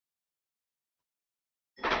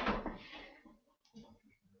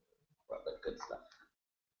good stuff.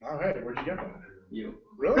 Oh, hey, where'd you get that? You.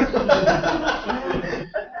 Really?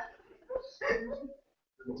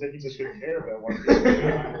 We're taking such good care of that one piece of it.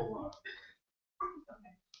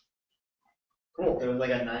 Cool. There was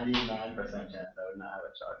like a 99% chance I would not have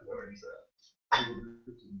a chalkboard, so.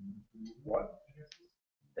 What?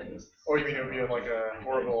 Things. Oh, you mean it would be like a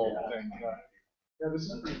horrible thing? Yeah, this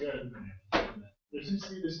is pretty good. There seems to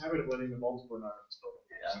be this habit of letting the multiple environments go.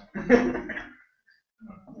 Yeah.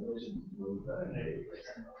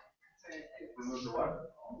 Remove the what?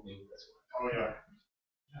 Oh, yeah.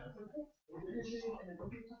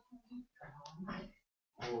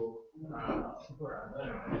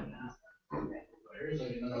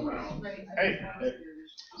 Hey,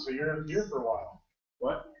 so you're here for a while.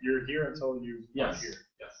 What? You're here until you are here.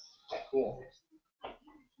 Yes. Cool. Do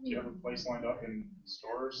you have a place lined up in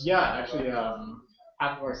stores? Yeah, actually,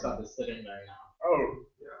 half of our stuff is sitting there now. Oh,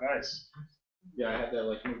 nice. Yeah, I had to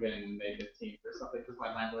like move in and make a team or something because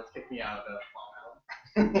my landlord kicked me out of Long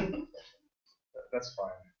Island. That's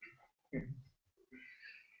fine.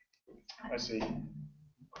 I see.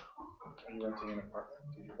 Are you renting an apartment?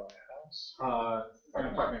 Did you buy a house? An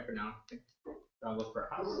apartment for now. I'll look for a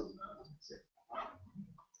house.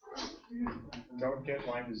 Don't get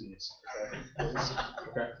Lyme disease.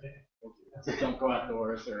 Okay. Just don't go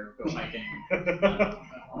outdoors or go hiking.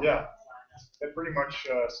 Yeah, that pretty much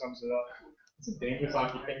sums it up. It's a dangerous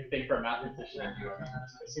occupation thing for a mathematician.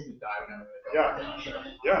 They seem to die whenever they go.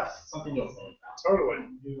 Yeah. Something you'll see. Totally.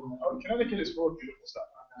 Oh, Connecticut is full of beautiful stuff.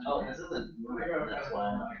 Oh, this isn't moving. That's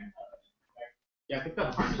why. Yeah, I think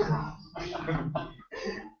that time is wrong.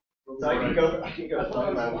 So I can go as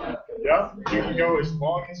long as I want. Yeah, you can go as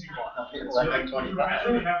long as you want. Like 25. I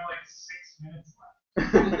actually have like 6 minutes left.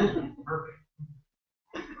 Perfect.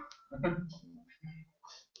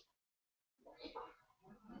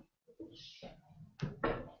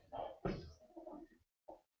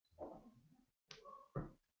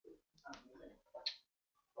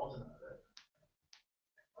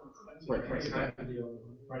 Wait, twice a day.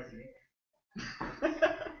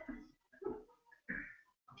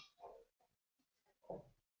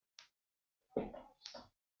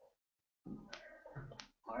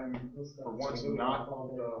 I'm, for once, not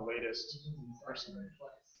the latest person.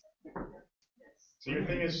 So your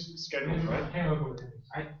thing is scheduled, right?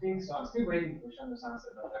 I think so. I'm still waiting for Sean to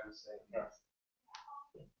answer about that mistake. Yeah.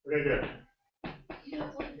 Okay, good. Yeah,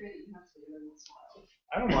 it's like great you have to do this while.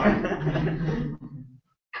 I don't mind.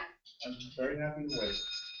 I'm very happy to wait.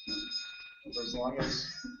 For as long as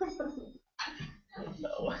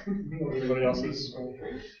No. everybody else is.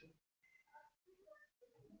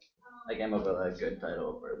 I came up with a good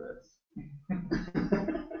title for this.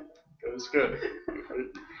 It's good.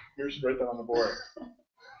 You should write that on the board.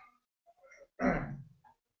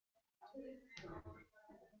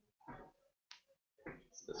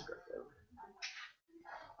 It's descriptive.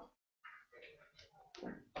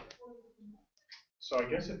 So I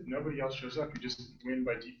guess if nobody else shows up, you just win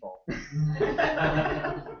by default.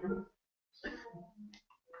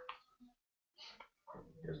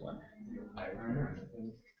 Here's one.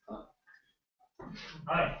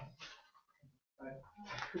 Hi.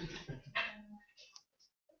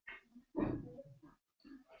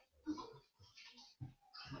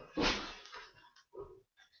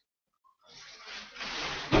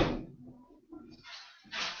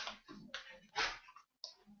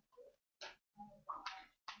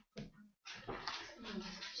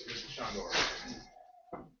 So this is Shandor.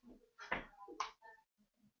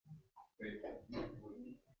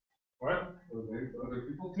 What? Other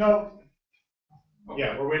people? No.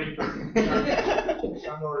 Yeah, we're waiting for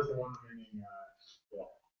Shandor is the one remaining.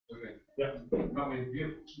 Okay. Yep. Not with you.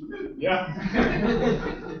 Yeah.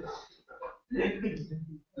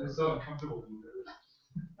 I'm so uncomfortable.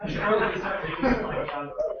 How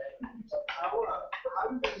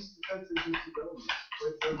do these defenses used to go?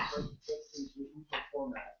 What's the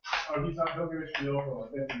format? He's not going to spiel for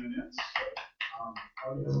like 50 minutes.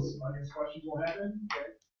 Audience questions will happen. Okay.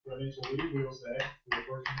 Ready to lead, we will say. We will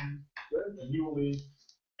force him. Good. And you will lead.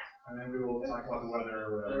 And then we will talk about the weather or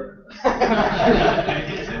whatever.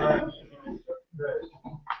 Good.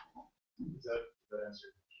 Is that answer?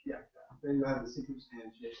 Yeah. Then you have the sequence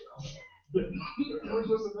handshake and all that. We're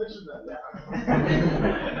supposed to mention that.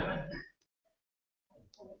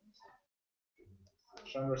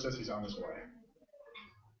 Shandor says he's on his way.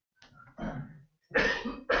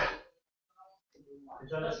 Is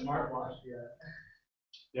that a smartwatch yet?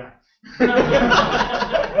 Yeah.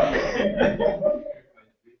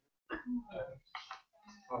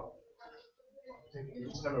 Oh. You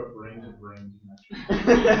just have a brain-to-brain connection.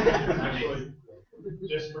 Actually,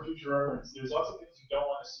 just for future reference, there's lots of things you don't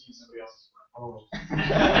want to see in somebody else's brain. Oh.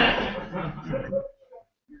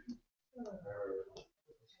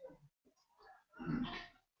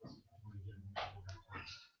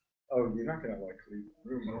 Oh, you're not gonna like leave the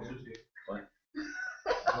room.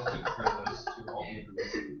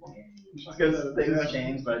 Because things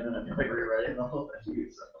change, but I don't have to like rewriting the whole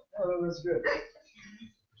thing. So. Oh, that's good.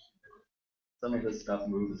 Some of this stuff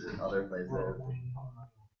moves in other places.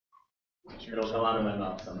 It'll come out of my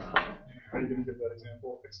mouth somehow. Are you gonna give that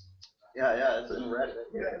example? Yeah, it's in red.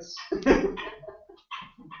 Yes.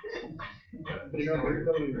 You know, maybe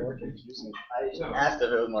that'll be more confusing. I asked if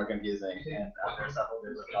it was more confusing, and after several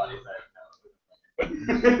days of thought, he said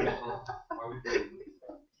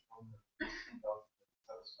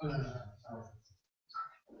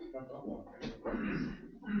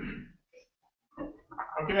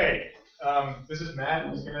Okay, this is Matt.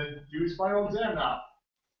 He's gonna do his final exam now.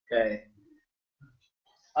 Okay.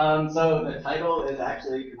 So the title is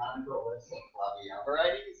actually Canonical List of Flavian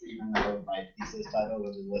Varieties, even though my thesis title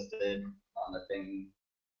was listed on the thing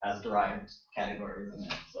as derived categories in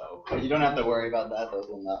it. So but you don't have to worry about that; those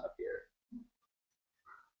will not appear.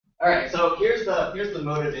 All right. So here's the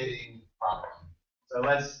motivating problem. So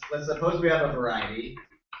let's suppose we have a variety,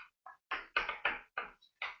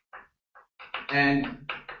 and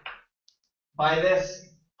by this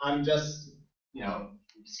I'm just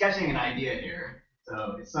sketching an idea here.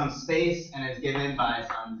 So it's some space and it's given by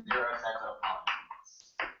some zero sets of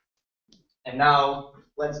polynomials. And now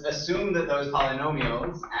let's assume that those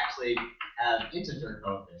polynomials actually have integer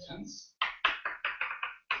coefficients.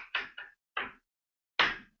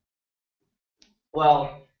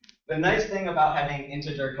 Well, the nice thing about having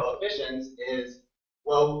integer coefficients is,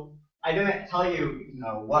 well, I didn't tell you,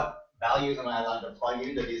 what values am I allowed to plug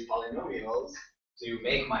into these polynomials to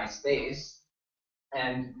make my space.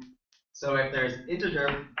 And so if there's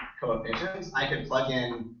integer coefficients, I could plug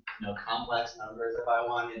in complex numbers if I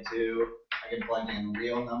wanted to. I could plug in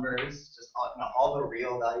real numbers, just all the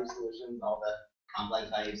real value solutions, all the complex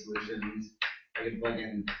value solutions. I could plug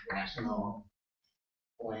in rational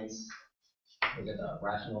points, look at the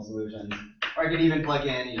rational solutions. Or I could even plug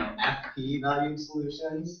in FP value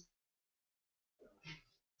solutions.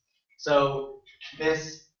 So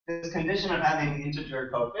this condition of having integer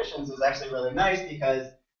coefficients is actually really nice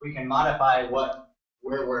because we can modify where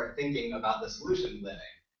we're thinking about the solution living.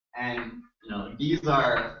 And these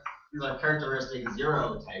are characteristic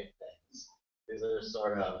zero type things. These are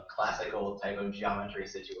sort of classical type of geometry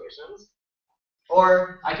situations.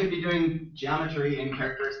 Or I could be doing geometry in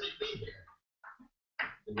characteristic B here.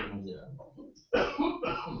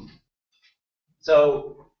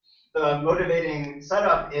 So the motivating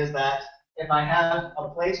setup is that if I have a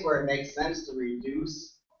place where it makes sense to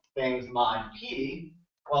reduce things mod P,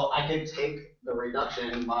 well, I could take the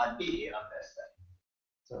reduction mod P of this thing.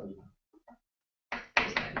 So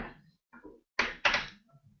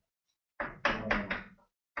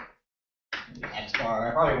X bar,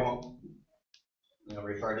 I probably won't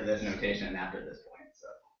refer to this notation after this point. So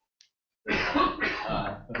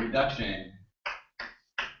the reduction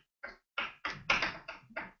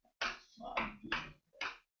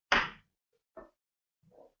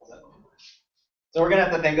So we're going to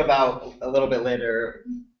have to think about a little bit later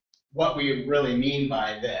what we really mean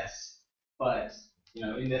by this. But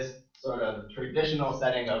in this sort of traditional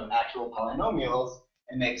setting of actual polynomials,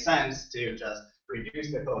 it makes sense to just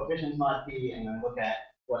reduce the coefficients mod P and then look at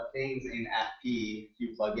what things in at P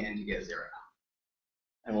you plug in to get 0.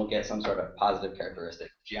 And we'll get some sort of positive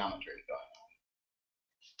characteristic geometry going on.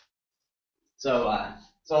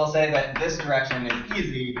 So I'll say that this direction is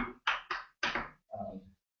easy.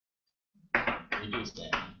 Reducing.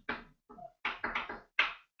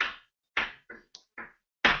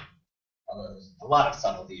 Although there's a lot of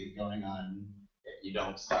subtleties going on if you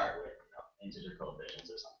don't start with integer coefficients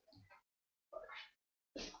or something.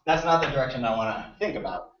 But that's not the direction I want to think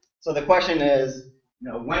about. So the question is,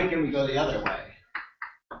 when can we go the other way?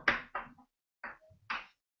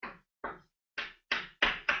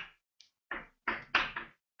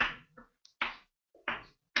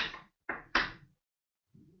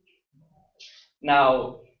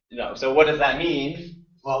 Now, so what does that mean?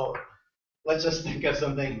 Well, let's just think of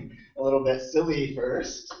something a little bit silly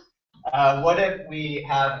first. What if we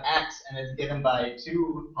have x and it's given by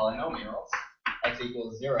two polynomials, x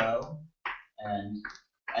equals 0 and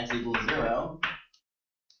x equals 0?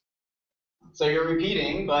 So you're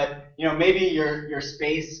repeating, but maybe your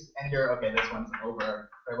space and okay, this one's over.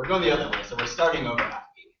 Right, we're going the other way, so we're starting over at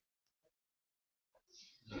p.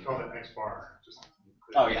 Call it X bar.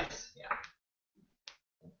 Oh yes, yeah.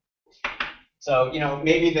 So,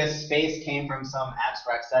 maybe this space came from some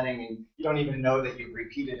abstract setting and you don't even know that you've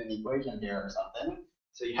repeated an equation here or something.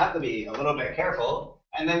 So you have to be a little bit careful.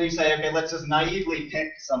 And then you say, okay, let's just naively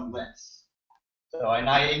pick some lifts. So I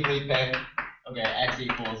naively pick, okay, x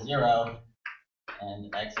equals 0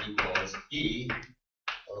 and x equals e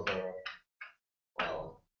over,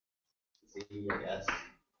 well, z, I guess,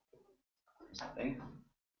 or something.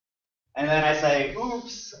 And then I say,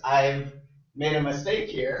 oops, I've made a mistake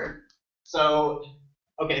here. So,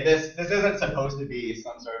 okay, this isn't supposed to be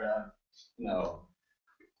some sort of,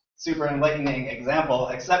 super enlightening example,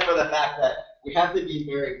 except for the fact that we have to be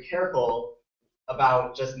very careful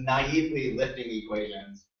about just naively lifting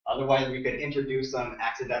equations. Otherwise, we could introduce some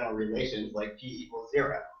accidental relations like p equals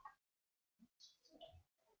 0.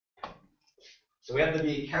 So we have to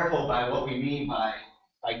be careful by what we mean by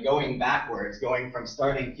going backwards, going from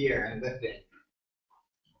starting here and lifting.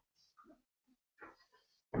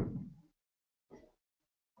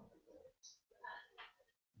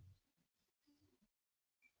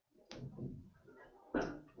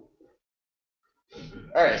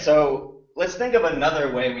 All right, so let's think of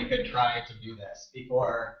another way we could try to do this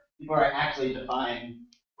before I actually define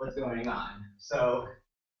what's going on. So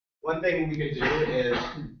one thing we could do is,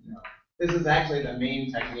 this is actually the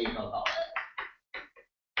main technique, I'll call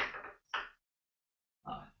it.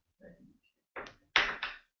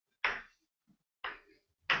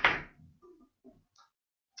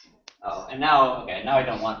 Oh, and now, okay, now I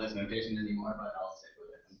don't want this notation anymore, but I'll stick with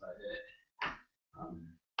it since I did.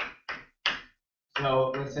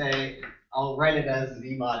 So let's say I'll write it as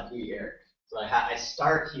z mod p here. So I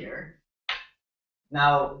start here.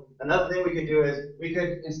 Now, another thing we could do is we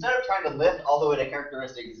could, instead of trying to lift all the way to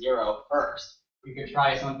characteristic 0 first, we could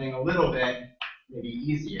try something a little bit maybe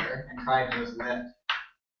easier and try to just lift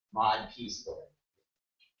mod p squared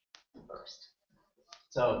first.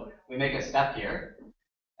 So we make a step here,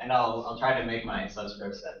 and I'll try to make my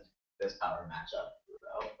subscripts at this power match up.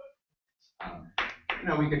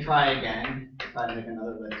 So, we could try again, try to make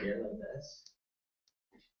another lift here like this.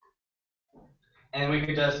 And we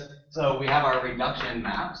could just, so we have our reduction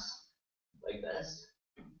maps like this.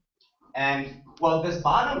 And, well, this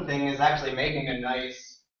bottom thing is actually making a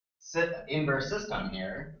nice inverse system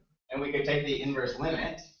here. And we could take the inverse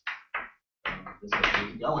limit. This would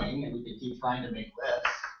keep going, and we could keep trying to make this.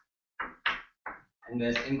 And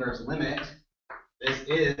this inverse limit, this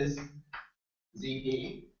is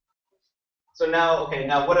ZP. So now, okay,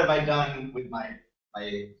 now what have I done with my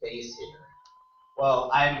base here?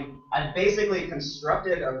 Well, I've basically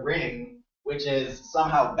constructed a ring which is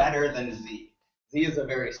somehow better than Z. Z is a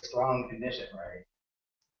very strong condition, right?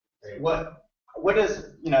 What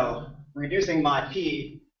is, reducing mod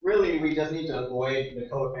P, really we just need to avoid the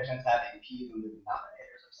coefficients having P's in the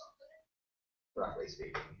denominators or something, roughly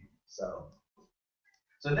speaking. So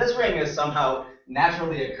this ring is somehow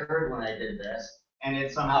naturally occurred when I did this, and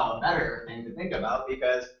it's somehow a better thing to think about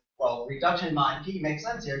because, well, reduction mod P makes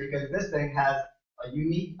sense here because this thing has a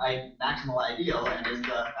unique maximal ideal, and is the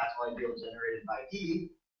maximal ideal generated by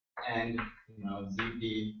P, and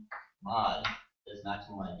ZP mod is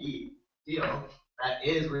maximal ideal. That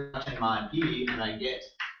is reduction mod P, and I get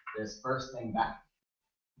this first thing back.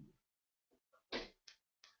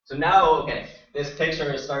 So now, okay, this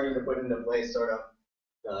picture is starting to put into place sort of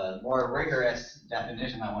the more rigorous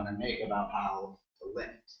definition I want to make about how to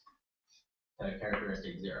lift to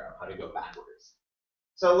characteristic 0, how to go backwards.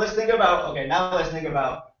 So let's think about, okay, now let's think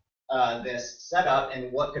about this setup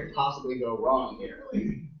and what could possibly go wrong here. Like,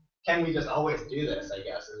 can we just always do this, I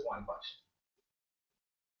guess, is one question.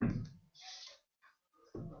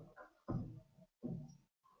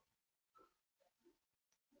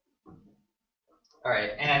 All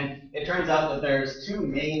right, and it turns out that there's two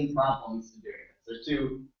main problems to doing this. There's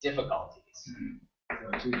two difficulties.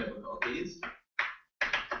 So two difficulties.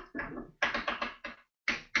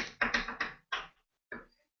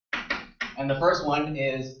 And the first one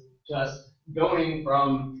is just going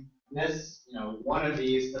from this, one of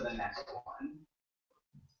these to the next one.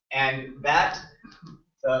 And that,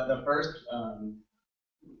 the first,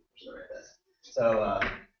 should I write this? So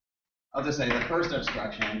I'll just say the first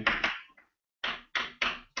obstruction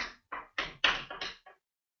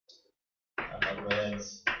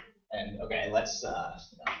lives, and okay, let's,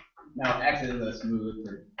 now X is a smooth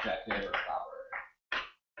projective or proper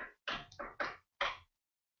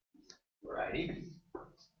variety.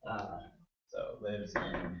 So lives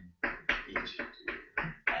in each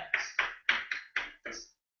X.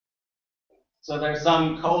 So there's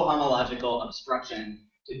some cohomological obstruction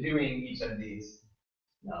to doing each of these.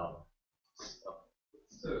 No.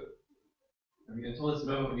 So, I mean, until it's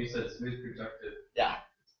known when you said smooth projective. Yeah.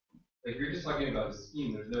 Like you're just talking about a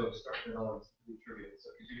scheme. There's no abstraction elements to be trivial. So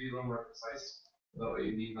could you be a little more precise about what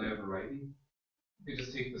you mean by a variety? You could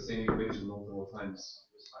just take the same equation multiple times.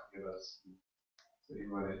 Just talking about a scheme. So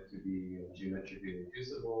you want it to be geometrically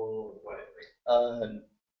reducible.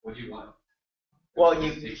 What do you want? Well,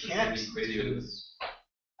 you Take can't the same equations.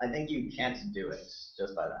 I think you can't do it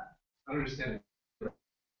just by that. I don't understand.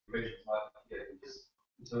 Equations,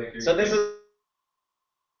 so like So this is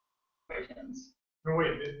equations. No,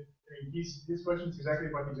 wait, his question is exactly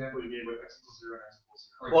about the example you gave with x equals 0 and x equals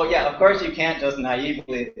 0. Well, yeah, of course you can't just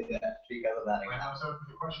naively do that because of that example. So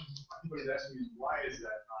the question, I think what he's asking is, why is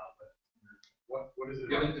that not? What is it?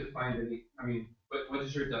 You haven't defined any. I mean, what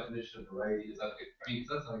is your definition of variety? Is that? I mean,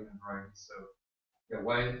 that's not even variety. So, yeah,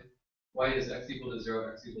 why is x equal to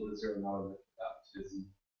 0, x equal to 0 not limit to z?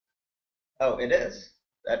 Oh, it is.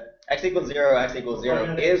 That x equals 0, x equals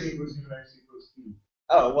 0 is. X equals 2.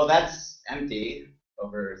 Oh, well, that's empty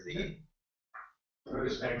over z. So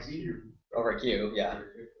it's x cubed. Over q, yeah.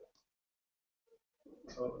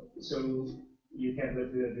 So you can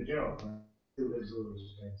let the general still let zero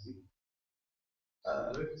x c.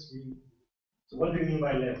 So what do you mean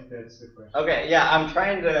by left? That's the question. Okay, yeah, I'm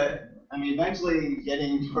trying to. I'm eventually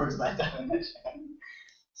getting towards that definition.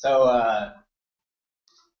 So,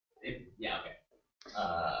 yeah, okay.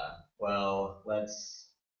 Well, let's.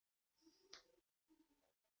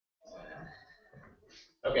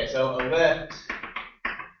 Okay, so a lift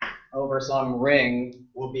over some ring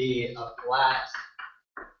will be a flat.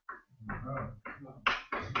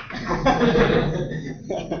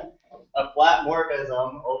 A flat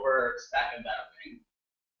morphism over stack of that ring.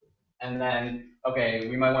 And then, okay,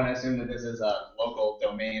 we might want to assume that this is a local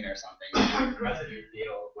domain or something, residue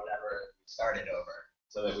field, whatever we started over,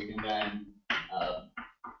 so that we can then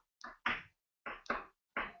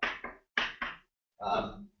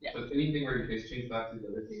yeah. So anything where your face change back to the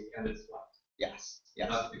other thing and it's flat. Yes. Yes.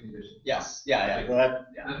 That's the condition. Yes. Yeah. Yeah. Okay. So that,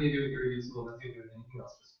 yeah. Nothing to do with irreducible, nothing to do with anything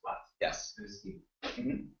else, just flat. Yes. There's a scheme.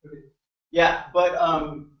 Mm-hmm. Okay. Yeah,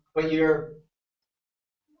 but your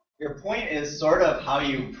point is sort of how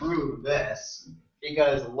you prove this,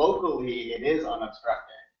 because locally it is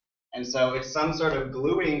unobstructed. And so it's some sort of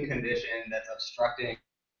gluing condition that's obstructing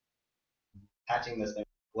patching this thing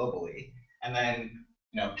globally. And then,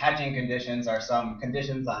 patching conditions are some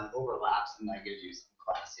conditions on overlaps, and that gives you some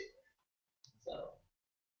class here. So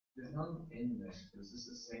there's none in this. Is this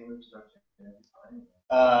the same obstruction every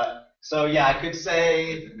time? So yeah, I could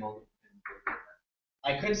say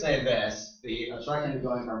this. The obstruction is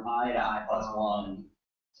going from I to I plus 1.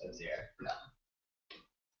 So it's here. Yeah.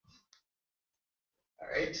 All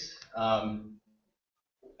right.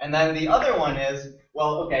 And then the other one is,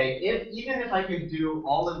 well, okay, even if I could do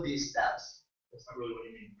all of these steps. That's not really what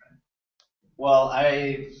you mean, right? Well,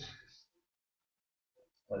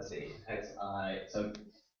 let's see, xi. So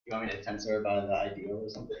you want me to tensor by the ideal or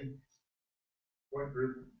something? What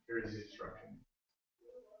group carries the obstruction?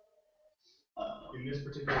 In this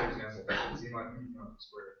particular example, z mod p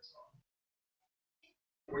squared and so on.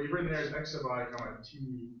 What you've written there is x sub I comma t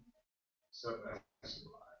sub x sub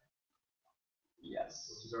I. Yes.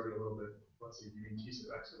 Which is already a little bit, let's see, you mean t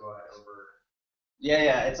sub x sub I over.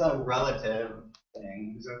 Yeah, it's a relative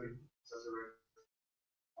thing. Is that the right?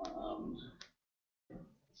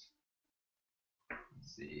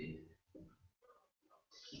 Let's see.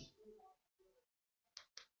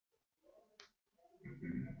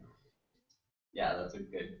 Yeah, that's a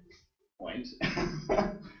good point.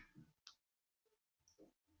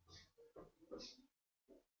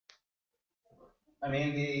 I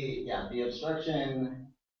mean, the obstruction.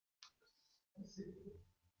 Let's see.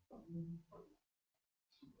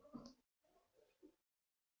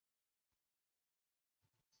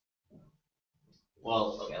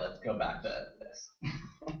 Well, okay, let's go back to this.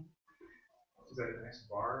 Is that an x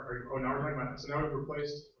bar? Now we're talking about, so now we've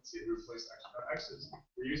replaced, let's see, we replaced x.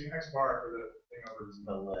 We're using x bar for the thing over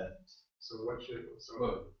the lift. So what should,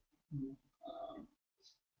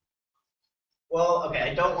 well, okay,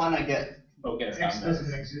 I don't want to get focused x on this.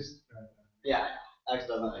 doesn't exist. Yeah, x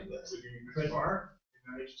doesn't exist. So do you mean x bar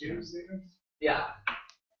in the H2 statement? Yeah.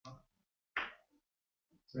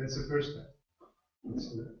 So that's the first step.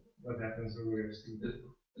 What happens when we exclude it?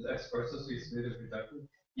 Is x versus we smooth and projected?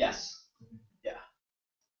 Yes. Yeah.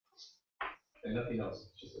 And nothing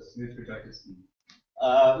else, just a smooth projected scheme.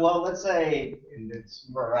 Well, let's say And that's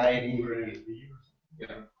variety. Yeah.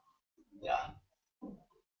 Yeah.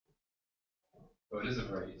 So it is a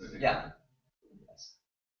variety. Okay. Yeah. Yes.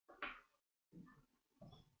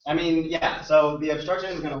 I mean, yeah. So the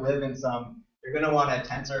obstruction is going to live in some. You're going to want to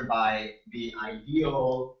tensor by the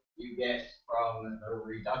ideal you get from the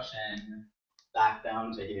reduction back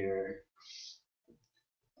down to here.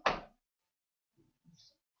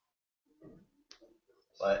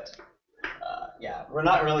 But yeah, we're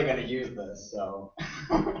not really going to use this, so.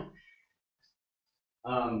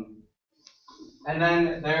 And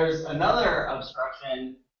then there's another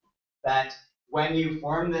obstruction that when you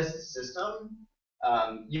form this system,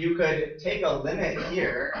 you could take a limit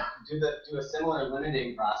here, do a similar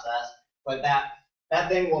limiting process, but that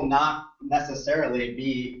thing will not necessarily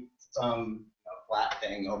be some flat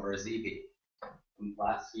thing over ZP, some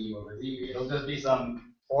flat scheme over ZP. It'll just be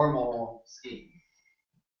some formal scheme.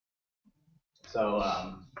 So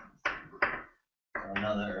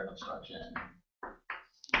another obstruction.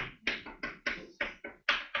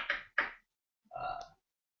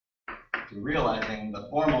 To realizing the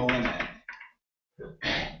formal limit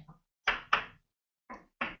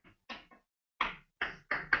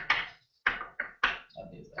of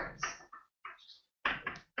these things.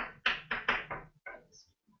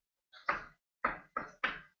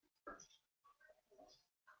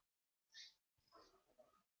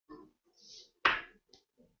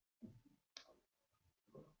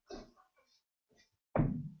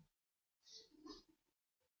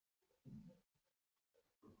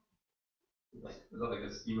 Is that like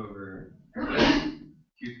a scheme over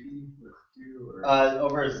QP or Q or?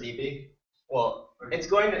 Over ZP. Well, it's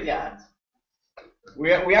going to, yeah.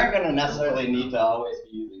 We aren't going to necessarily need to always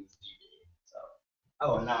be using ZP. So,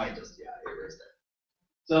 oh, and now I just, erased it.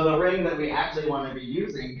 So the ring that we actually want to be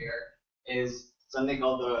using here is something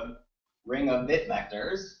called the ring of bit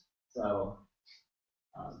vectors. So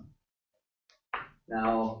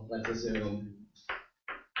now let's assume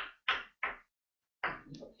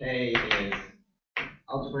K is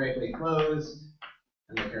algebraically closed,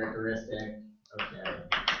 and the characteristic of K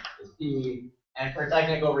is P. And for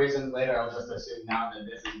technical reasons later, I'll just assume now that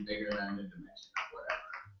this is bigger than the dimension of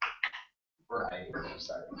whatever variety we're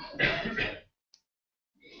starting with.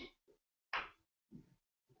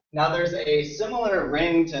 Now there's a similar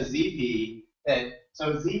ring to ZP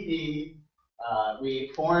so ZP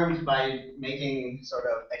we formed by making sort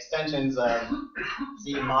of extensions of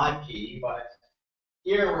Z mod P, but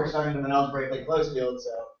here we're starting with an algebraically closed field,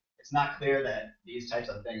 so it's not clear that these types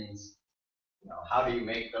of things, how do you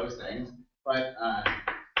make those things? But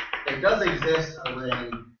there does exist a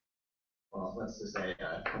ring, well, let's just say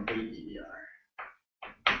a complete EDR.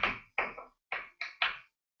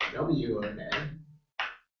 W of K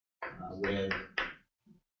with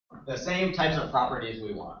the same types of properties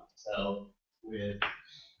we want. So with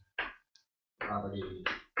property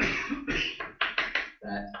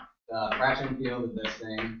that the fraction field of this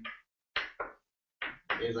thing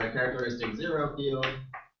is a characteristic 0 field,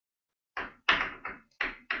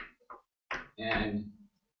 and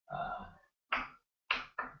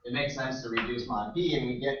it makes sense to reduce mod P, and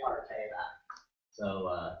we get our K back.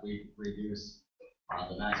 So we reduce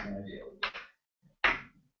the maximum ideal.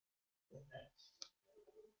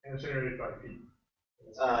 And it's generated by P.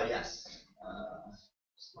 Yes.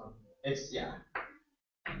 It's, yeah.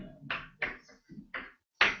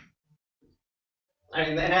 I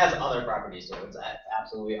mean, it has other properties, so it's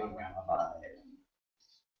absolutely unramified.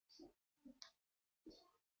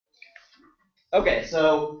 Okay,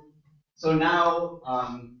 so now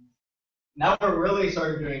now we're really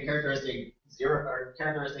sort of doing characteristic 0 or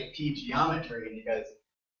characteristic P geometry, because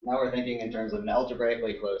now we're thinking in terms of an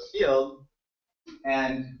algebraically closed field.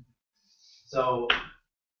 And so,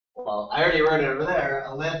 well, I already wrote it over there.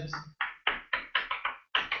 A lift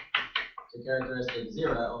to characteristic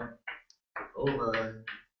 0 over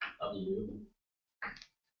W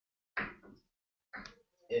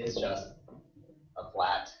is just a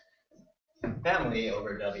flat family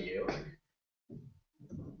over W,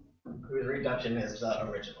 whose reduction is the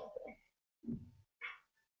original thing.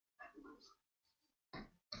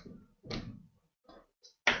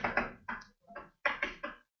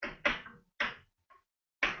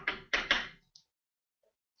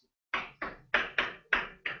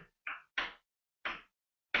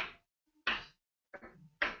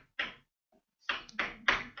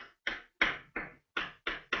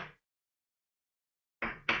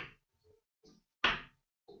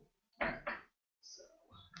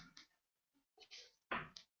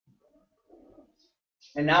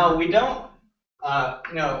 And now we don't,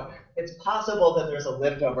 it's possible that there's a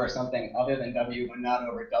lift over something other than W and not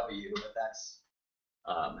over W, but that's,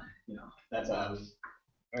 that's a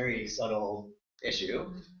very subtle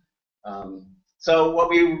issue. So what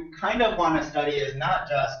we kind of want to study is not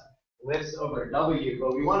just lifts over W,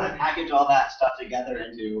 but we want to package all that stuff together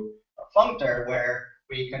into a functor where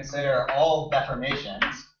we consider all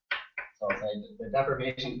deformations. So I'll say the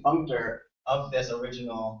deformation functor of this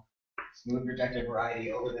original smooth projective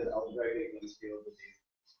variety over this algebraic Lewis field with these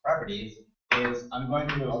properties is I'm going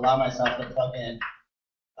to allow myself to plug in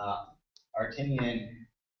Artinian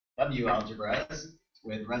W algebras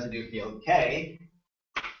with residue field K.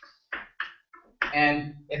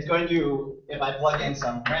 And it's going to, if I plug in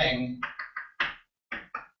some ring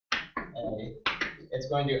A, it's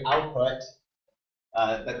going to output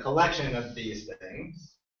the collection of these things.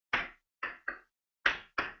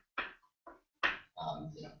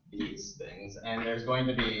 These things, and there's going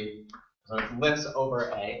to be, so it's lifts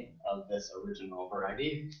over A of this original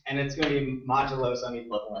variety, and it's going to be modulo some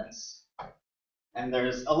equivalence. And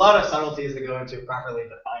there's a lot of subtleties that go into properly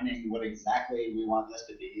defining what exactly we want this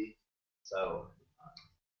to be. So,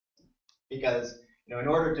 because in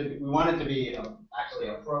order to, we want it to be actually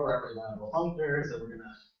a pro-representable functor, so we're going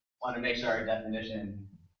to want to make sure our definition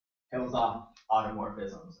kills off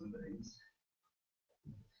automorphisms and things.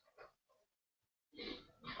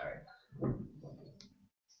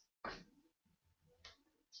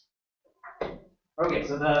 Okay,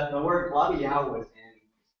 so the word Labiao was in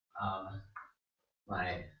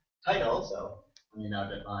my title, so let me now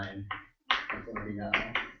define Labiao.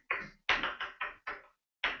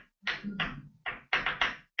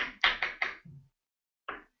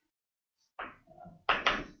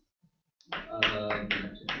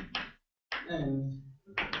 And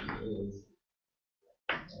is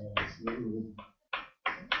a smooth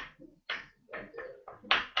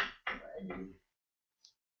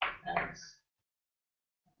X.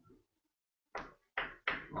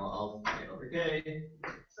 I'll write over K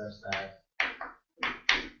such that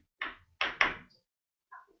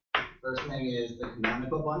first thing is the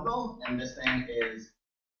canonical bundle, and this thing is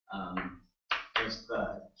just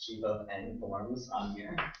the sheaf of n forms on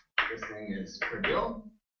here. This thing is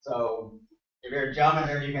trivial. So if you're a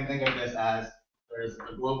geometer, you can think of this as there's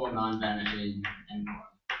a global non-vanishing n form.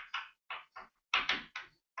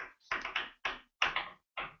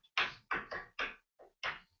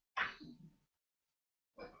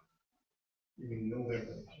 You mean no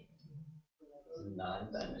definition?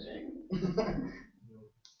 Non-vanishing.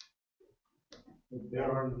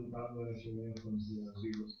 There are not vanishing incomes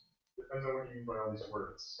zeros. Depends on what you mean by all these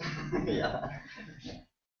words. Yeah.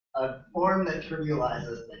 A form that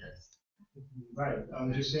trivializes this. Right.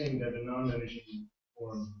 I'm just saying that a non-vanishing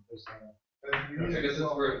form is I guess it's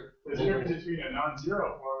where There's a difference between a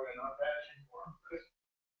non-zero form and a non-vanishing form.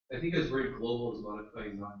 I think it's where global is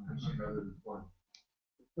modifying non-vanishing rather than form.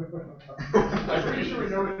 I'm pretty sure we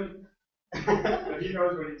know that he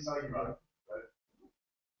knows what he's talking about.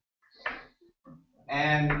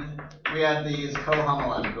 And we have these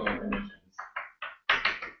co-homological conditions.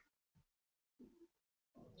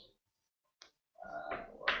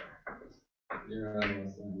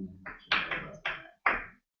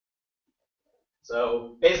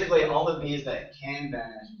 So basically, all of these that can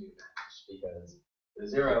vanish do vanish because the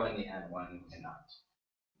 0 and the n1 cannot.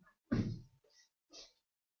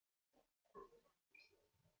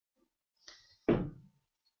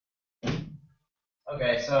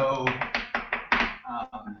 Okay, so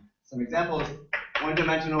some examples,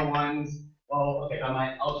 one-dimensional ones. Well, okay, on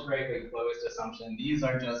my algebraically closed assumption, these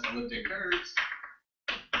are just elliptic curves.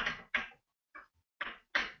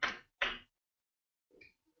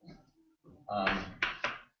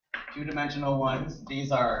 Two-dimensional ones,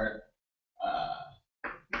 these are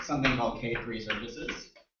something called K3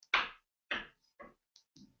 surfaces.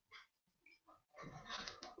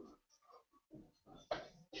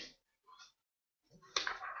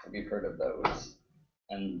 We've heard of those.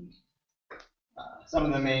 And some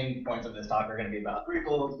of the main points of this talk are going to be about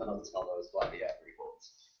threefolds, but I'll just call those Labiao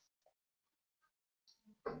threefolds.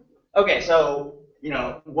 Okay, so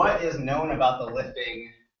what is known about the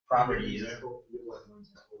lifting properties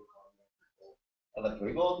of a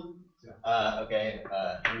threefold? Okay,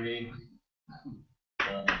 an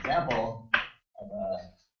example of a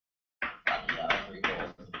Labiao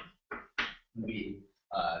threefold would be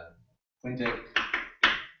quintic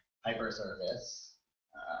hypersurface.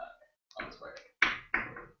 I'll just write it.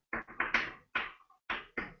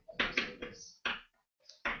 Hypersurface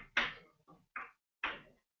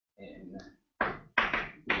in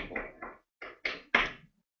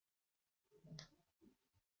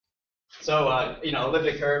so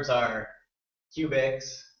elliptic curves are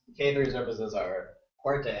cubics, K3 surfaces are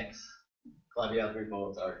quartics, Labiao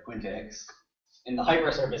threefolds are quintics. In the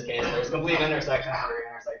hypersurface case, there's complete intersections where you're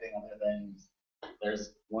intersecting other things.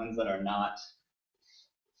 There's ones that are not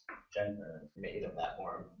made of that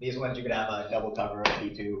form. These ones you could have a double cover of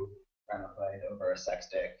P2 ramified over a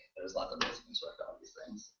sextic. There's lots of ways to construct all these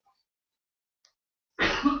things.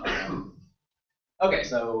 Okay,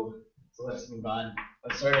 so So let's move on.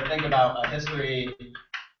 Let's sort of think about a history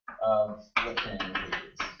of lifting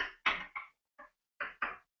leads.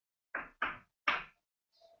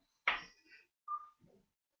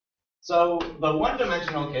 So the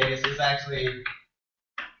one-dimensional case is actually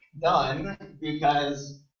done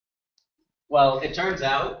because, well, it turns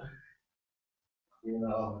out, even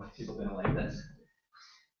though people didn't like this,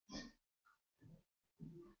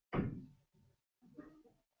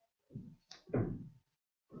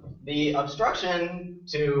 the obstruction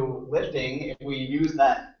to lifting, if we use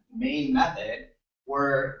that main method,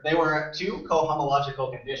 they were two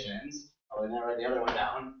cohomological conditions. I'll then write the other one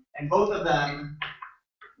down, and both of them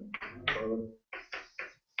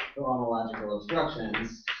cohomological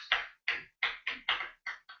obstructions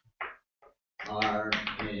are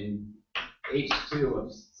in H2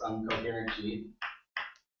 of some coherent sheet.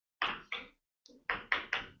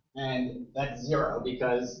 And that's 0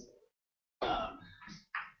 because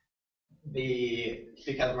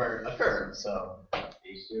we're a curve, so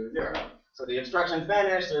H2 is 0. So the obstructions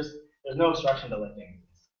vanish, there's no obstruction to lifting.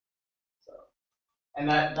 So, and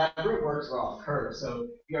that root works for all curves. So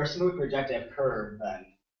if you're a smooth projective curve, then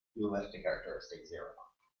you lift a characteristic 0.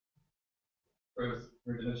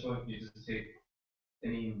 For dimensional, you just take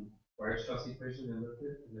any Weierstrass equation and lift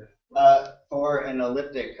it? And For an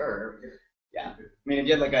elliptic curve, yeah. I mean, if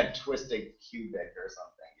you had like a twisted cubic or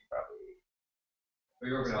something, you probably. But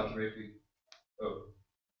you're over algebraically. Oh.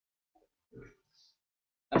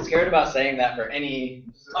 I'm scared about saying that for any.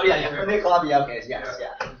 Oh yeah, for the Claviel case, yes,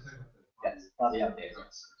 yeah. Yes, Claviel case,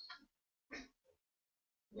 yes.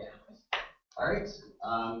 Yeah. All right.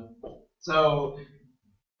 So,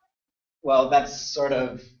 well, that's sort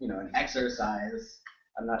of an exercise.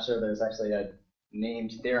 I'm not sure there's actually a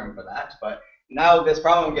named theorem for that, but now this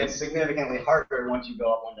problem gets significantly harder once you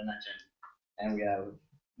go up one dimension, and we have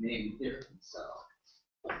named theorems.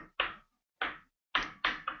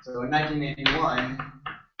 So in 1981,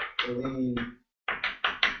 Celine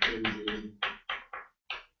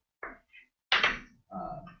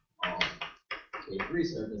all K3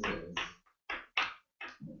 surfaces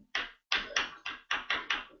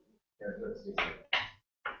characteristics.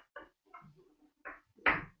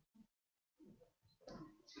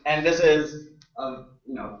 And this is a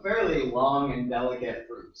fairly long and delicate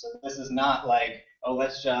proof. So this is not like, oh,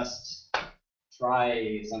 let's just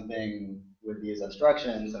try something with these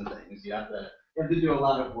obstructions and things. You have to do a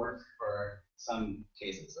lot of work for some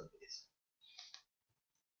cases of these.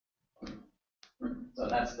 So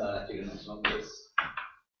that's the two-dimensional case.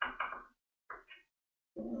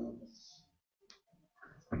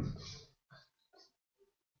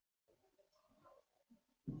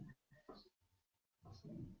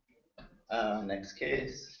 Next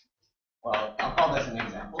case. Well, I'll call this an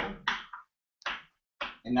example.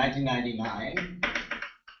 In 1999,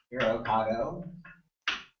 Hirokado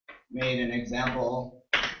made an example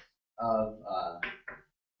of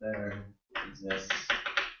there exists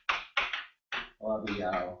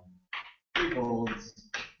Claviel threefolds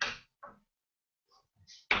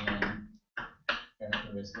and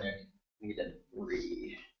characteristic needed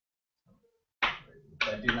 3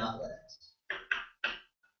 that do not lift.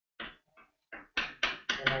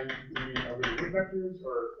 Are we root vectors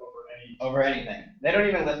or over any? Over anything. They don't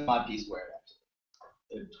even lift mod p squared, actually.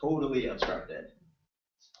 They're totally obstructed.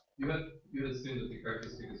 You would assume that the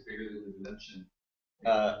characteristic is bigger than the dimension.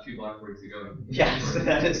 2 blackboards ago. Yes,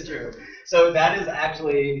 that is true. So that is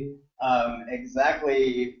actually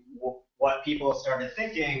exactly what people started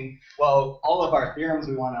thinking. Well, all of our theorems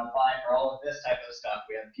we want to apply for all of this type of stuff,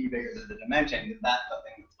 we have p bigger than the dimension. Is that the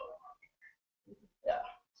thing that's going on? Yeah.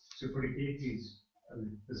 So for the KTs,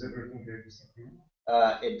 does it work in characteristic 2?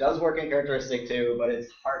 It does work in characteristic 2, but it's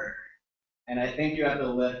harder. And I think you have to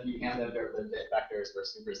lift, you can't lift over lift vectors for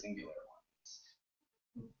super singular ones.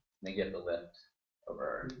 I think you have to lift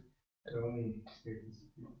over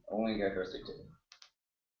only characteristic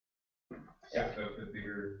 2. Yeah, so the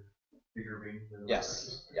bigger range.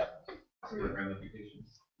 Yes. Yep. So your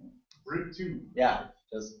ramifications. Root 2. Yeah.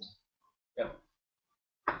 Just. Yep.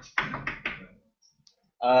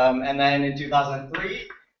 And then in 2003,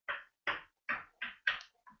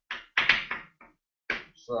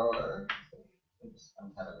 Schroeder. Oops,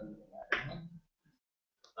 I'm kind of moving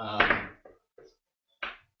that.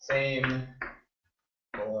 Same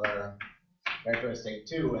for characteristic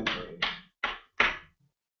 2 and 3.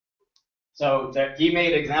 So he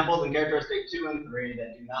made examples in characteristic 2 and 3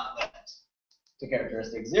 that do not lift to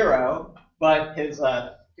characteristic 0, but his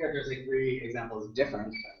characteristic 3 example is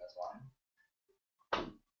different than this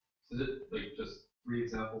one. Is it like just 3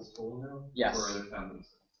 examples full now? Yes. Or are there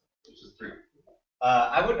thousands? It's just 3.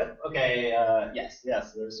 I would, okay, yes,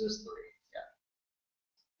 there's just 3, yeah.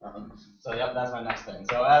 So yep, that's my next thing.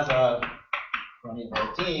 So as of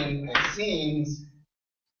 2013, it seems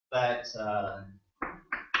that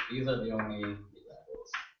these are the only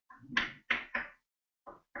examples.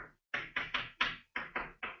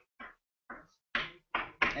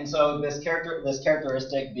 And so this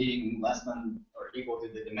characteristic being less than or equal to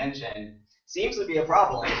the dimension seems to be a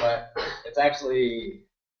problem, but it's actually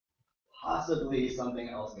possibly something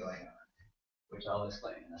else going on, which I'll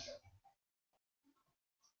explain in a second.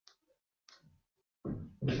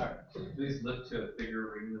 All right. Please lift to a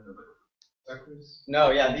bigger ring than the vectors.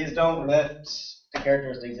 No, yeah, these don't lift to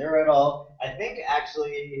characteristic 0 at all. I think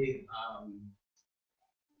actually,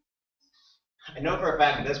 I know for a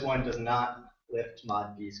fact this one does not lift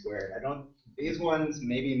mod p squared. These ones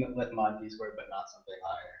maybe lift mod p squared, but not something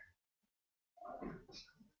higher.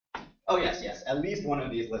 Oh yes, at least one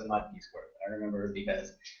of these lifts mod p squared. I remember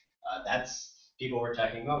because that's, people were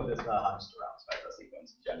checking, oh, this Hodge-Durand spectral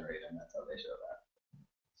sequence generated, and that's how they show that.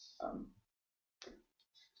 All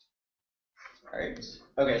right.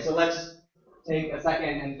 Okay, so let's take a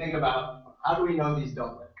second and think about how do we know these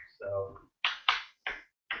don't lift. So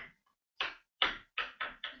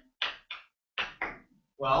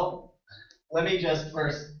well, let me just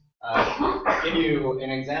first give you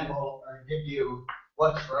an example, or give you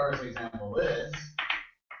what Schroeder's example is.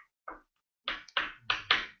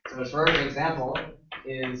 So Schroeder's example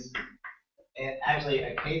is actually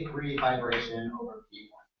a K3 vibration over P1.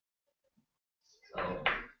 So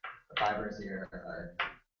the fibers here are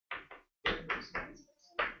K3 sequences.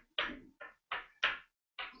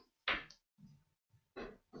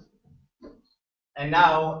 And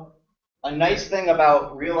now, a nice thing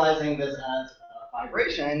about realizing this as a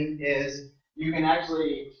vibration is you can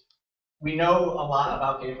actually, we know a lot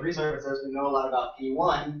about K3 surfaces, we know a lot about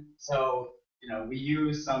P1, so we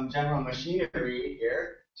use some general machinery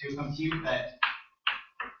here to compute that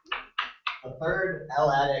the third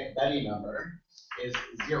L-adic Betty number is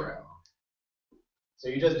 0. So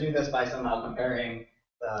you just do this by somehow comparing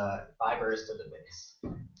the fibers to the base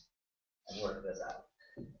and work this out.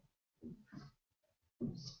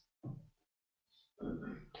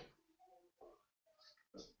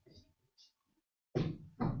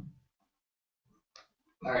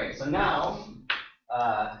 All right, so now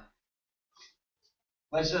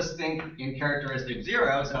let's just think in characteristic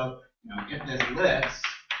 0. So if this lifts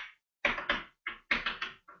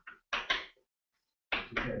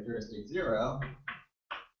to characteristic 0,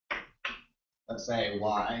 let's say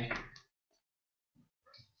y.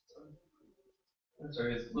 I'm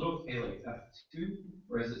sorry, is little k like f2,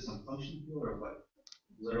 or is it some function field, or what?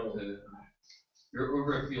 Little. You're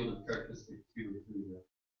over a field of characteristic 2 or 3.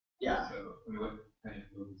 Yeah. So, I mean, what kind of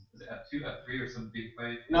field is it? F2, F3, or some big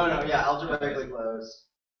fight? No, yeah, algebraically closed.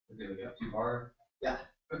 Okay, like F2 bar? Yeah.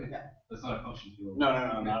 Okay, yeah. That's not a function field. No,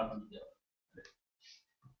 not a function field.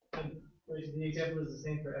 Wait, the example is the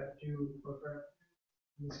same for F2 or for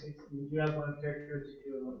in this case? You have one characteristic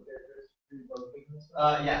 2 and one characteristic 3 both given this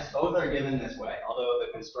way? Yes, both are given this way, although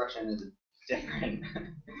the construction is different.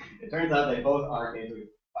 It turns out they both are K3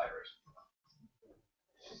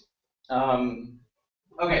 vibrations.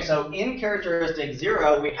 Okay, so in characteristic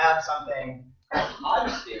 0, we have something called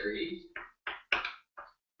Hodge theory.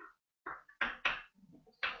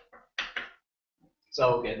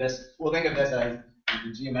 So okay, we'll think of this as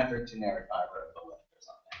the geometric generic fiber of the lift or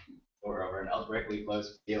something, or over an algebraically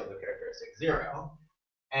closed field of characteristic 0.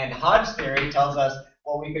 And Hodge theory tells us,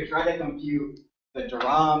 well, we could try to compute the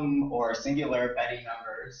Durand or singular Betty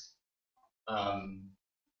numbers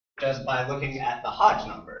just by looking at the Hodge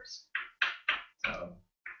numbers. So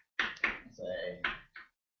say,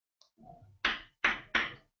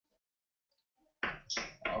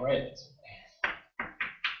 all right.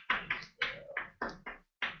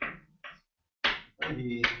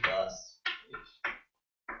 3 plus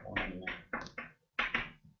H1,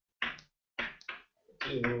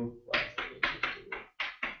 2 plus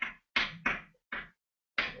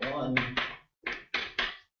H2, 1.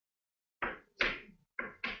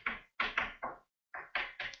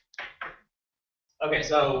 Okay,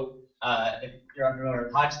 so if you're unfamiliar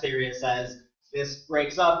with Hodge theory, it says this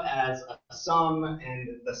breaks up as a sum,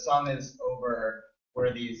 and the sum is over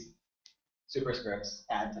where these superscripts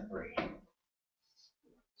add to 3.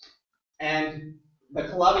 And the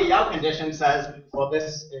Calabi-Yau condition says, well,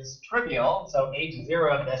 this is trivial, so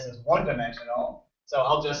H0 of this is one-dimensional. So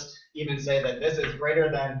I'll just even say that this is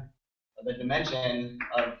greater than the dimension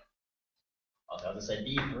of, I'll just say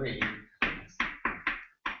B3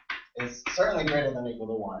 is certainly greater than or equal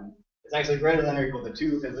to 1. It's actually greater than or equal to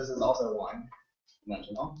 2 because this is also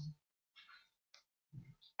one-dimensional.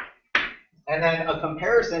 And then a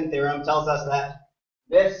comparison theorem tells us that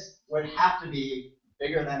this would have to be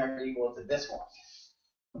bigger than or equal to this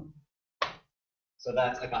one. So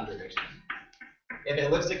that's a contradiction. If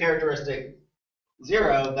it looks to characteristic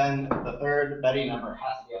 0, then the third Betty number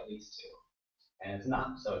has to be at least 2. And it's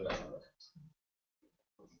not, so it doesn't work.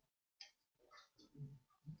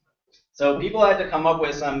 So people had to come up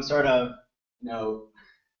with some sort of,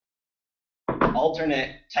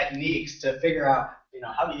 alternate techniques to figure out,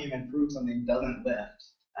 how do you even prove something doesn't lift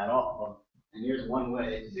at all? And here's one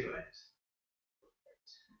way to do it.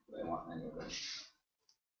 I want any of this.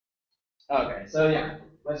 Okay, so yeah,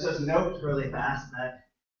 let's just note really fast that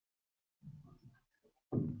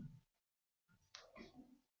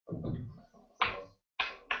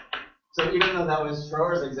so even though that was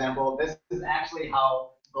Schroer's example, this is actually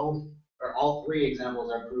how both or all three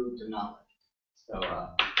examples are proved to not lift. So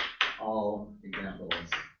all examples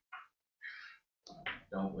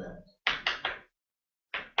don't lift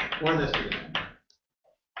for this reason.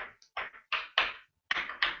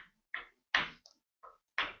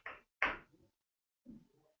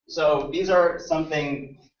 So these are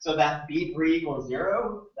something, so that B3 equals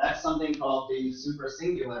 0, that's something called being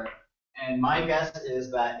supersingular. And my guess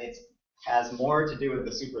is that it has more to do with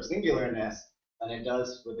the supersingularness than it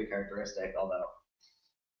does with the characteristic, although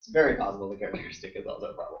it's very possible the characteristic is also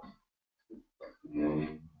a problem.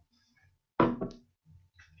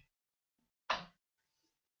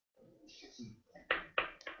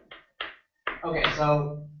 Okay,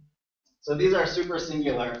 so these are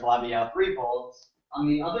supersingular Flabiot threefolds. On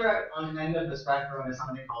the other end of the spectrum is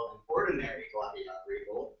something called an ordinary Flabiot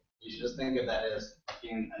threefold. You should just think of that as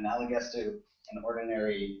being analogous to an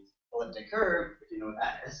ordinary elliptic curve, if you know what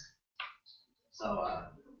that is. So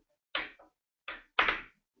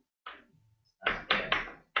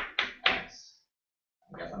X.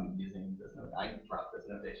 I guess I'm using this note. I dropped this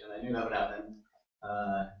notation. I knew that would happen.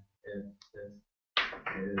 If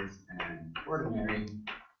this is an ordinary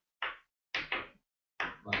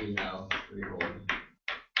Flabiot threefold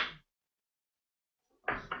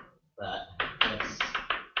that fits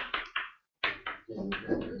in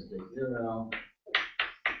characteristic 0,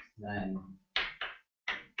 then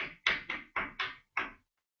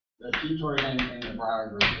the p-torsion in the Brauer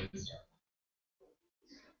group is 0.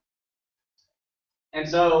 And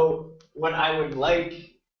so what I would like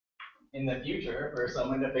in the future for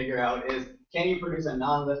someone to figure out is, can you produce a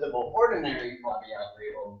non-liftable ordinary Flabiot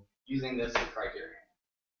threefold using this criterion?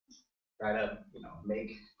 Try to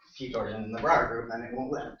make p-torsion in the Brauer group, and it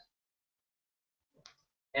won't lift.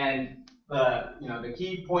 And the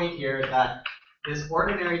key point here is that this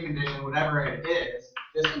ordinary condition, whatever it is,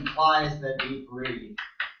 this implies that B3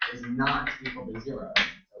 is not equal to 0.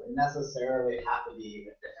 So it necessarily have to be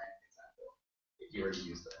a different example if you were to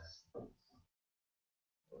use this.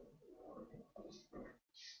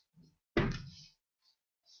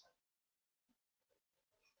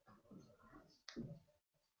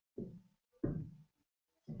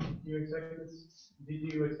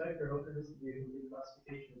 Did you expect or hope for this to be a complete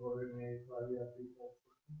classification of ordinary Flabiot threefold?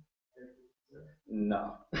 No.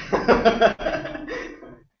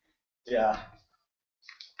 Yeah.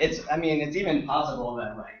 It's even possible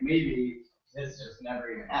that maybe this just never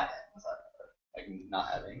even happened. Not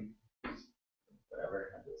having whatever,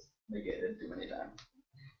 I just negated too many times.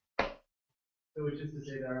 So which is to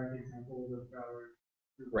say there aren't examples of Brauer.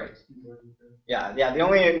 Right. Yeah. The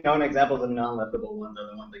only known examples of non-liftable ones are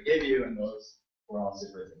the ones I gave you, and those were all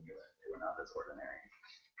supersingular. They were not this ordinary.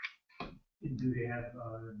 Do they have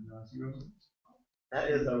zeros?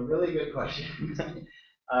 That is a really good question.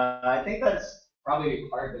 I think that's probably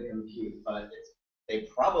hard to compute, but they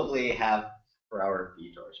probably have Brauer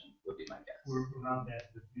p-torsion, would be my guess. We're around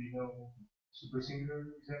that, but do you know supersingular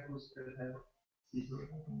examples that have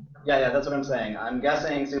p-torsion? Yeah, that's what I'm saying. I'm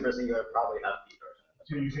guessing supersingular probably have p-torsion.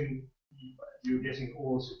 So you're guessing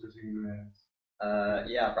all supersingular ends?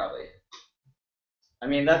 Yeah, probably.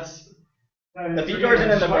 That's the p-torsion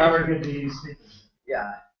in the Brauer.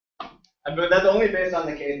 Yeah, but that's only based on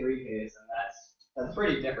the K3 case, and that's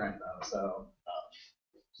pretty different though.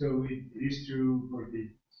 So it is true for the.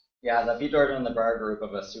 Yeah, the p-torsion in the Brauer group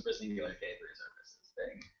of a supersingular K3 surface is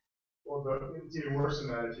big. Well, it's even worse than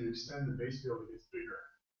that. If you extend the base field, it gets bigger.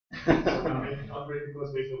 So operate the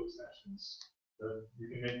closed base field extensions. You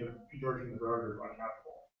can make the p-torsion in the Brauer group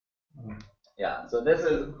untrackable. Yeah, so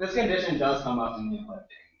this condition does come up in the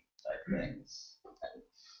elliptic type things.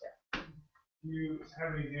 Yeah. Do you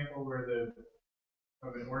have an example where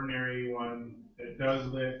of an ordinary one that does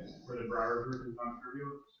lift where the Brauer group is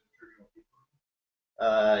non-trivial?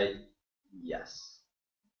 Yes.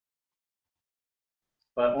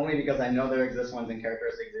 but only because I know there exist ones in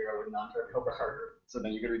characteristic 0 with non-trivial Berger, so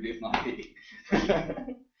then you could reduce my P.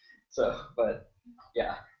 So, but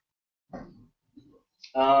yeah.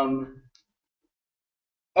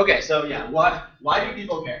 Okay, so yeah, why do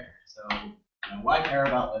people care? So, why care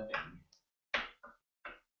about lifting?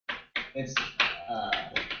 It's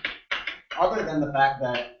other than the fact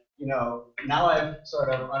that, now I've sort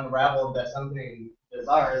of unraveled that something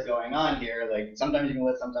bizarre is going on here. Like sometimes you can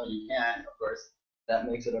lift, sometimes you can't. Of course, that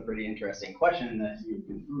makes it a pretty interesting question that you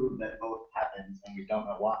can prove that both happens and we don't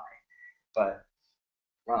know why. But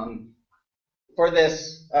for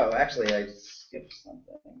this, oh, actually, I skipped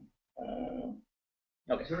something.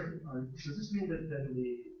 Okay. Sorry, does this mean that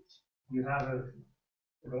you have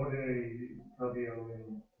an ordinary RVO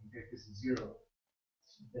in vectors is 0,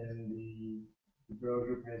 then the Bro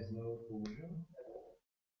group has no cohesion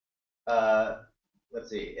at all? Let's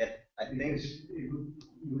see. I think you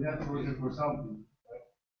would have cohesion for something, right?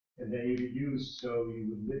 And then you reduce, so you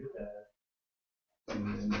would lift that.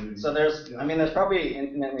 So there's probably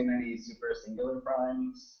infinitely many super singular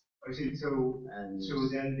primes. I see. So and so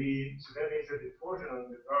that means that the torsion on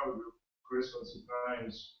the Bro group corresponds to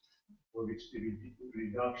primes for which the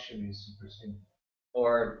reduction is super singular.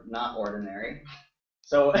 Or not ordinary.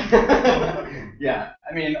 So yeah,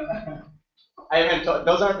 I haven't.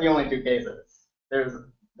 Those aren't the only two cases. There's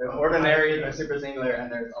ordinary, there's super singular,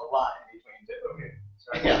 and there's a lot in between too. Okay.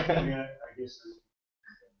 So I guess.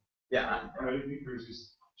 Yeah.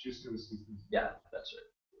 Just Yeah, that's right.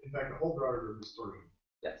 in fact, the whole Bro group is torsion.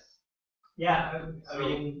 Yes. Yeah,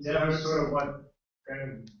 That was sort of what kind of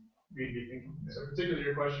made me think. So particularly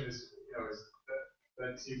your question is, is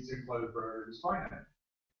that seems to imply that Bro is finite,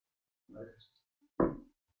 right?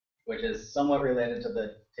 Which is somewhat related to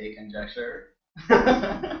the Tate conjecture.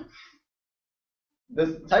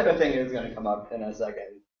 This type of thing is going to come up in a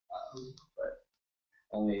second, but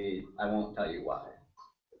only I won't tell you why.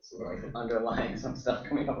 It's like underlying some stuff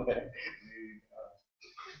coming up there.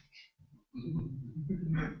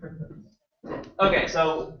 Okay,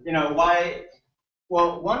 so why?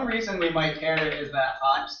 Well, one reason we might care is that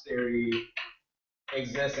Hodge's theory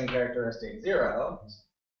exists in characteristic 0.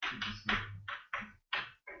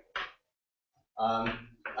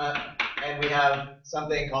 And we have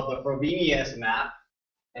something called the Frobenius map,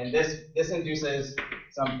 and this induces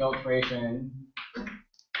some filtration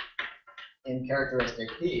in characteristic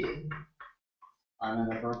P on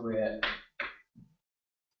an appropriate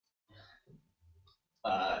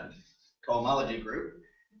cohomology group.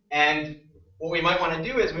 And what we might want to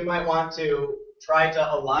do is we might want to try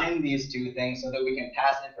to align these two things so that we can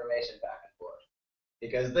pass information back and forth.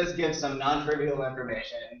 Because this gives some non-trivial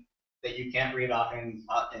information that you can't read off in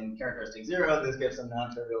characteristic 0. This gives some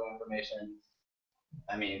non-trivial information.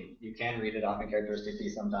 You can read it off in characteristic P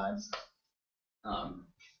sometimes.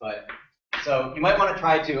 But so you might want to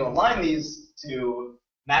try to align these to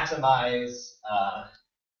maximize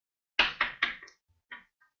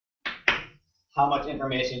how much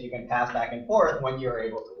information you can pass back and forth when you're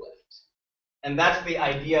able to lift. And that's the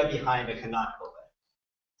idea behind a canonical lift.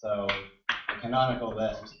 So a canonical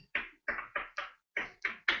lift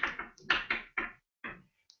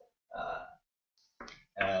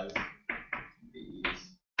as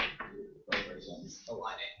these two equations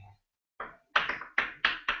aligning.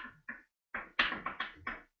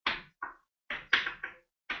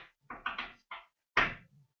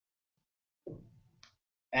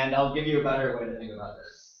 And I'll give you a better way to think about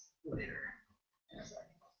this later in a second.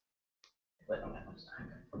 But I don't have much time.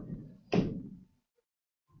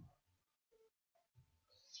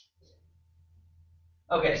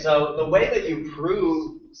 Okay, so the way that you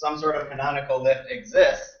prove some sort of canonical lift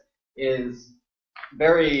exists is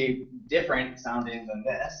very different sounding than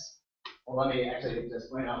this. Well, let me actually just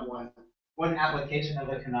point out one application of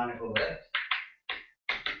the canonical lift.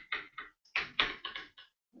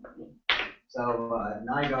 So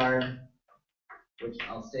Nygaard, which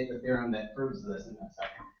I'll state the theorem that proves this in a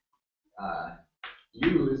second,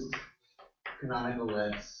 used canonical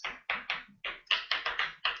lifts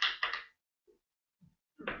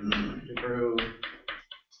to prove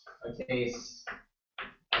a case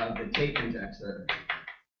of the Tate conjecture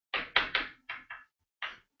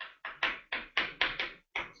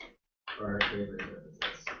for Taylor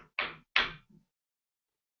surfaces.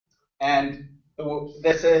 And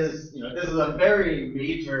this is a very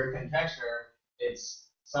major conjecture. It's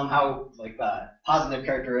somehow like a positive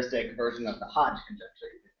characteristic version of the Hodge conjecture.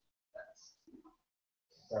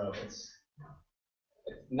 So it's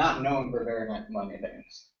not known for very many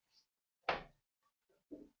things.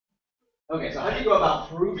 Okay, so how do you go about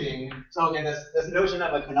proving? So again, this notion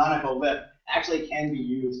of a canonical lift actually can be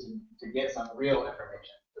used to get some real information.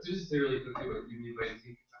 Just say really quickly what you mean by Tate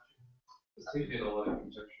conjecture. Because Tate made a lot of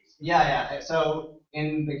conjectures. Yeah. So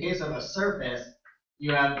in the case of a surface,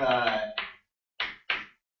 you have the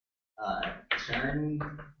Chern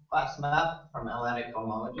class map from analytic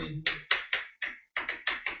homology.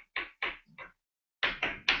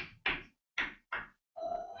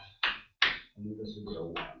 And this would be a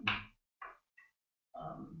 1.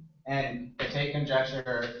 And the Tate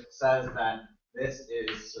conjecture says that this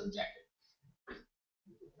is surjective.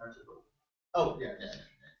 Oh, yeah.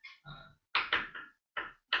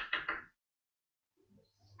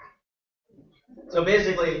 So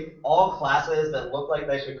basically, all classes that look like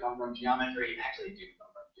they should come from geometry actually do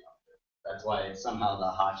come from geometry. That's why somehow the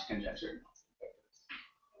Hodge conjecture.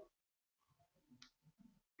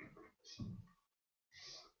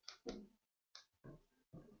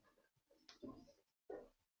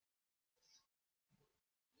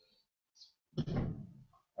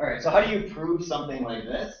 All right, so how do you prove something like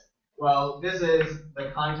this? Well, this is the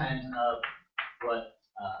content of what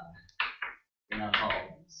we now call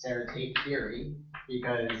Serre-Tate theory,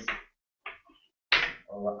 because,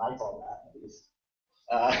 or what I call that at least,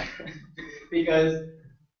 because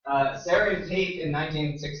Serre and Tate in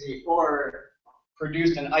 1964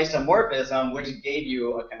 produced an isomorphism which gave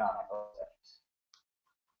you a canonical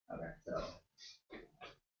set. Okay,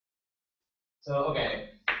 so okay,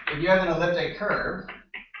 if you have an elliptic curve,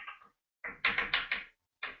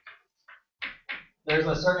 there's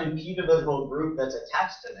a certain p-divisible group that's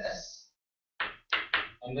attached to this,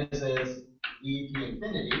 and this is e p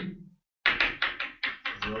infinity,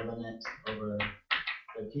 is the limit over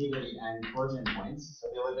the p to the n torsion points. So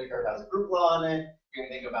the elliptic curve has a group law on it. You can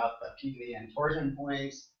think about the p to the n torsion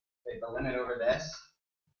points, take the limit over this.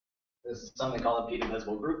 This is something called a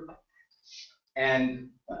p-divisible group.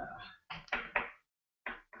 And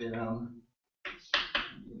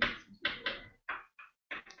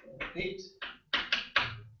eight.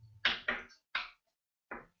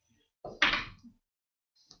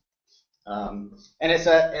 And it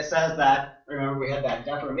says that, remember we had that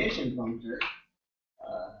deformation functor,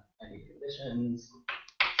 any conditions,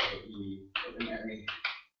 so E ordinary.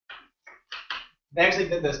 They actually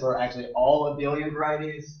did this for actually all abelian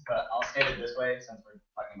varieties, but I'll state it this way since we're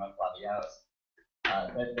talking about Claviaus.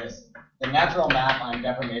 That the natural map on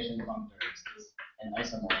deformation functors is an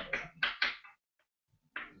isomorphism.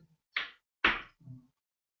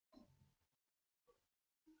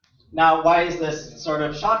 Now, why is this sort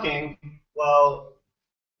of shocking? Well,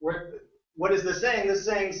 what is this saying? This is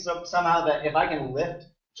saying somehow that if I can lift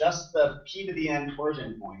just the p to the n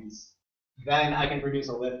torsion points, then I can produce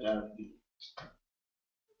a lift of E.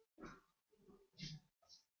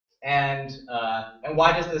 And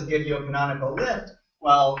why does this give you a canonical lift?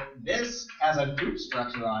 Well, this has a group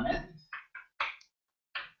structure on it.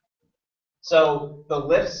 So the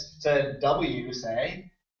lifts to W,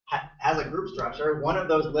 say, has a group structure. One of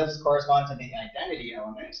those lifts corresponds to the identity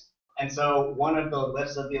element. And so one of the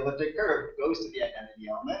lifts of the elliptic curve goes to the identity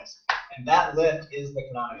element. And that lift is the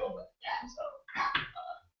canonical lift.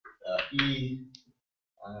 So E,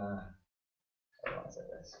 how do I say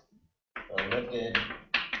this? The lifted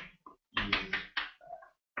E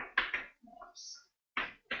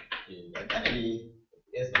the identity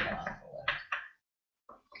is the canonical lift.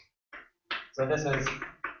 So this is,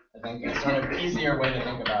 I think, a sort of easier way to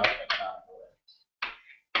think about a canonical lift.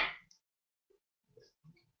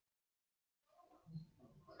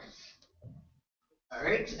 All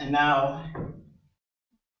right, and now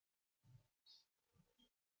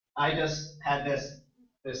I just had this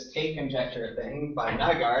Tate conjecture thing by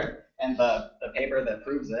Nygaard, and the paper that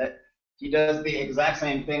proves it. He does the exact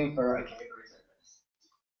same thing for a K-free surface.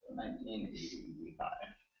 1985.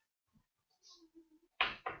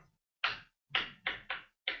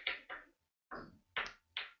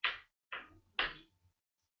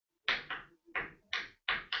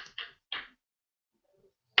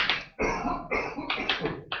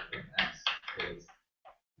 X is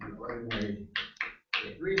an ordinary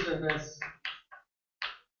K3 surface.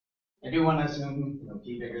 I do want to assume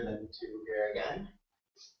p bigger than 2 here again.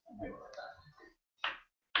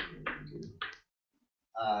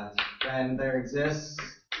 Then there exists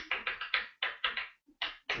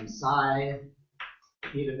some psi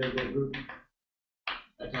p divisible group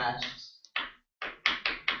attached.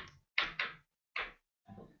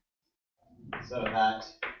 So that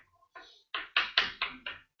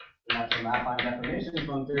we have to map on deformation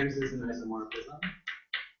functors is an isomorphism.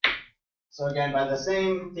 So again, by the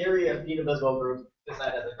same theory of p divisible group, this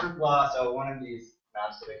side has a group law, so one of these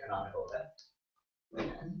maps to the canonical lift.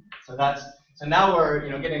 Again. So now we're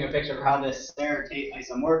getting a picture of how this Serre-Tate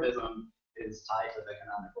isomorphism is tied to the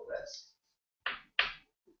canonical lifts.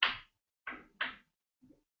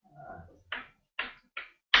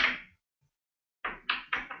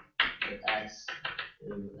 if X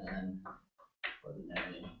is an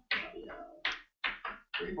ordinary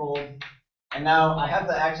threefold. And now I have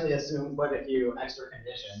to actually assume quite a few extra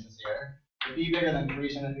conditions here. The b bigger than 3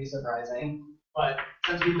 shouldn't be surprising. But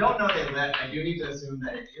since we don't know they lift, I do need to assume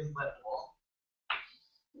that it is liftable.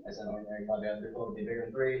 I said ordinary Fabio threefold would be bigger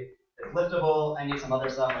than 3. It's liftable. I need some other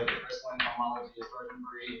stuff like the crystalline homology is shorter than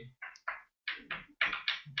 3.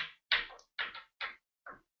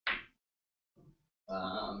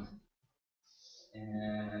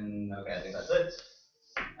 And okay, I think that's it.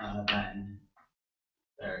 Then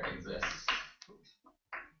there exists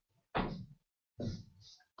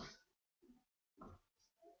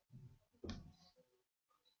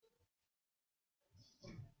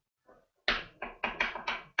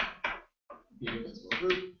B divisible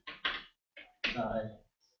group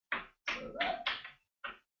so that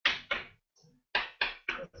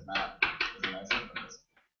does not is a nice difference.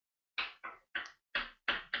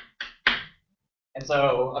 And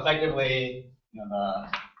so effectively,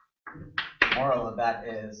 the moral of that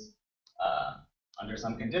is under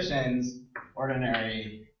some conditions,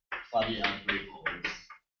 ordinary Fabio threefolds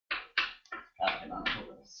have canonical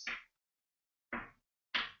lists.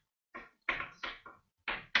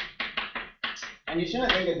 And you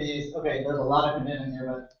shouldn't think of these, okay, there's a lot of conditions here,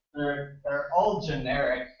 but they're all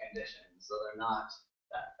generic conditions, so they're not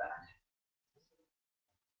that bad.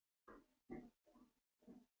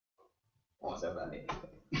 What's that mean?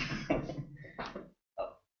 Oh.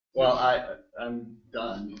 Well, I'm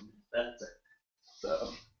done. That's it.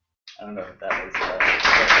 So I don't know if that was.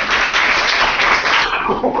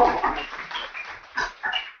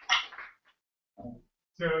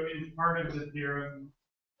 So is part of the theorem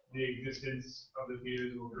the existence of the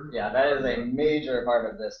divisible group? Yeah, that is a major part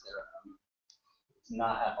of this theorem. It's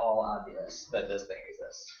not at all obvious that this thing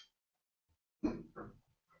exists.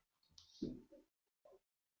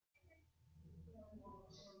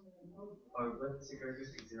 Let's say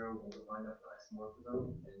characteristic 0 will define up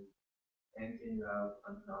isomorphism, and can you have a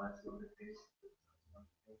non-isomorphic case?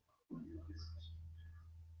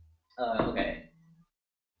 Okay.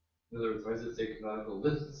 In other words, why does it say canonical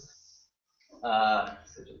lists?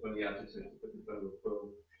 Such a funny opportunity to put in front of a phone.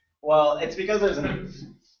 Well, it's because there's an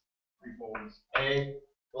Threefolds. A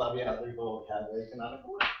Fabio threefold has a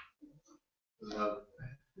canonical list.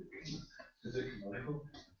 Is it canonical?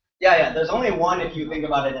 Yeah. There's only one if you think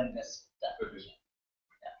about it in this definition.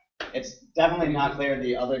 Yeah. It's definitely not clear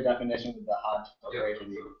the other definition with the Hodge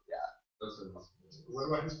operation. Yeah. What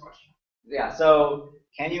about his question? Yeah. So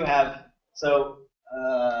can you have? So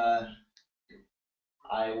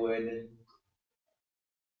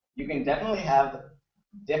you can definitely have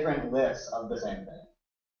different lists of the same thing.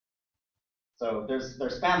 So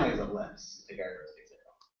there's families of lists to characteristic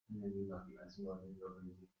 0.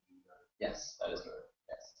 Yes, that is true.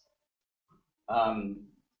 Yes.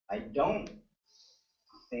 I don't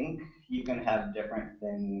think you can have different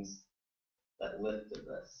things that lift to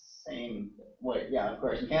the same. Wait, yeah, of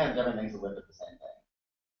course you can't have different things that lift to the same thing,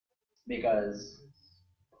 because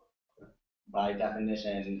by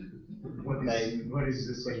definition, What is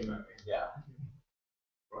the same? yeah.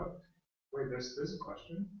 What? Wait, there's a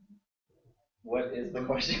question? What is the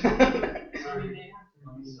question? Sorry.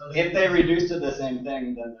 If they reduce to the same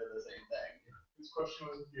thing, then they're the same thing. This question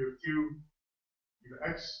was you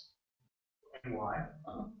have X and Y.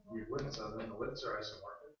 You have limits of them, the limits are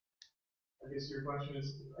isomorphic. I guess your question is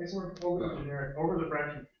isomorphic over the generic, over the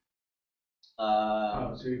fraction.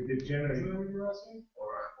 So if the Is general, that what you're asking? Or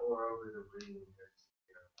over the ring.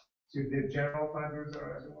 so if the general fibers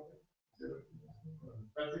are isomorphic.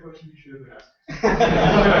 That's the question you should have been asking.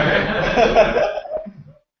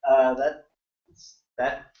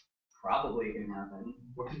 That probably can happen.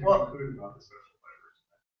 What can you Well, conclude about the special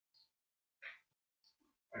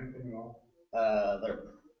fibers? Anything at all? They're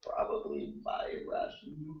probably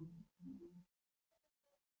birational.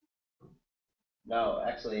 No,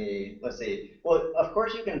 actually, let's see. Well, of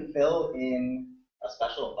course you can fill in a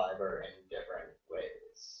special fiber in different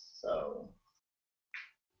ways. So.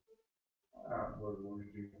 What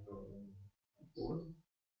did you go for?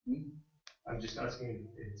 I'm just asking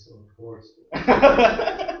if it's of course.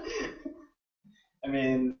 I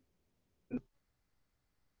mean,